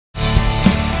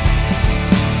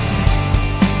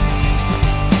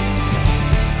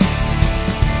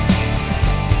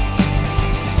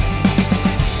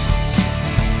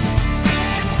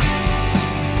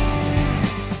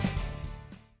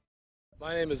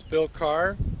name is Bill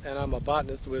Carr, and I'm a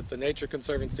botanist with the Nature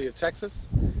Conservancy of Texas.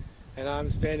 And I'm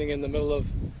standing in the middle of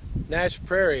Nash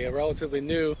Prairie, a relatively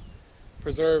new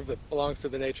preserve that belongs to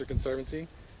the Nature Conservancy.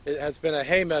 It has been a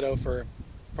hay meadow for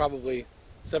probably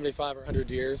 75 or 100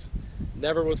 years,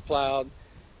 never was plowed,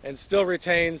 and still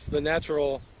retains the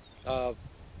natural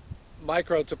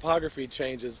micro-topography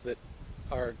changes that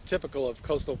are typical of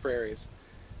coastal prairies.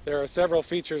 There are several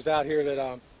features out here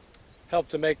that help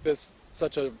to make this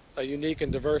such a unique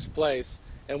and diverse place,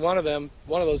 and one of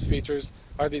those features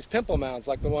are these pimple mounds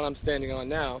like the one I'm standing on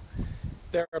now.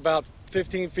 They're about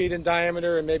 15 feet in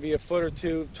diameter and maybe a foot or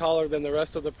two taller than the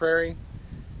rest of the prairie,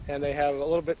 and they have a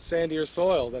little bit sandier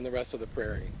soil than the rest of the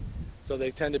prairie. So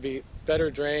they tend to be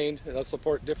better drained, and they'll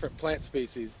support different plant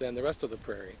species than the rest of the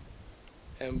prairie.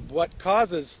 And what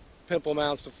causes pimple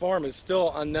mounds to form is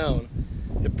still unknown.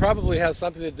 It probably has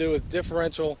something to do with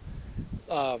differential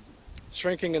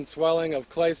shrinking and swelling of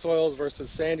clay soils versus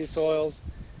sandy soils,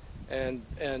 and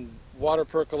water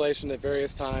percolation at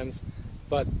various times.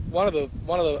 But one of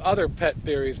the other pet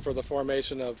theories for the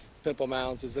formation of pimple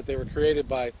mounds is that they were created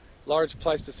by large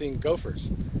Pleistocene gophers,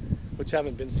 which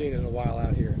haven't been seen in a while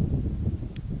out here.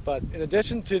 But in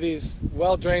addition to these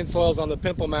well-drained soils on the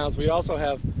pimple mounds, we also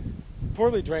have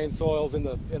poorly drained soils in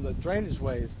the drainage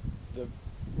ways, the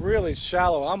really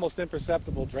shallow, almost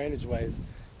imperceptible drainage ways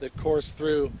that course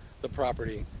through the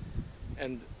property.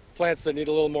 And plants that need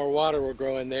a little more water will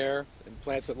grow in there, and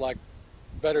plants that like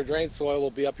better drained soil will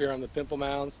be up here on the pimple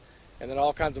mounds, and then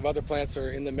all kinds of other plants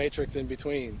are in the matrix in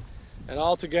between. And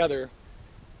all together,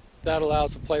 that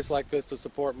allows a place like this to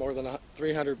support more than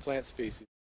 300 plant species.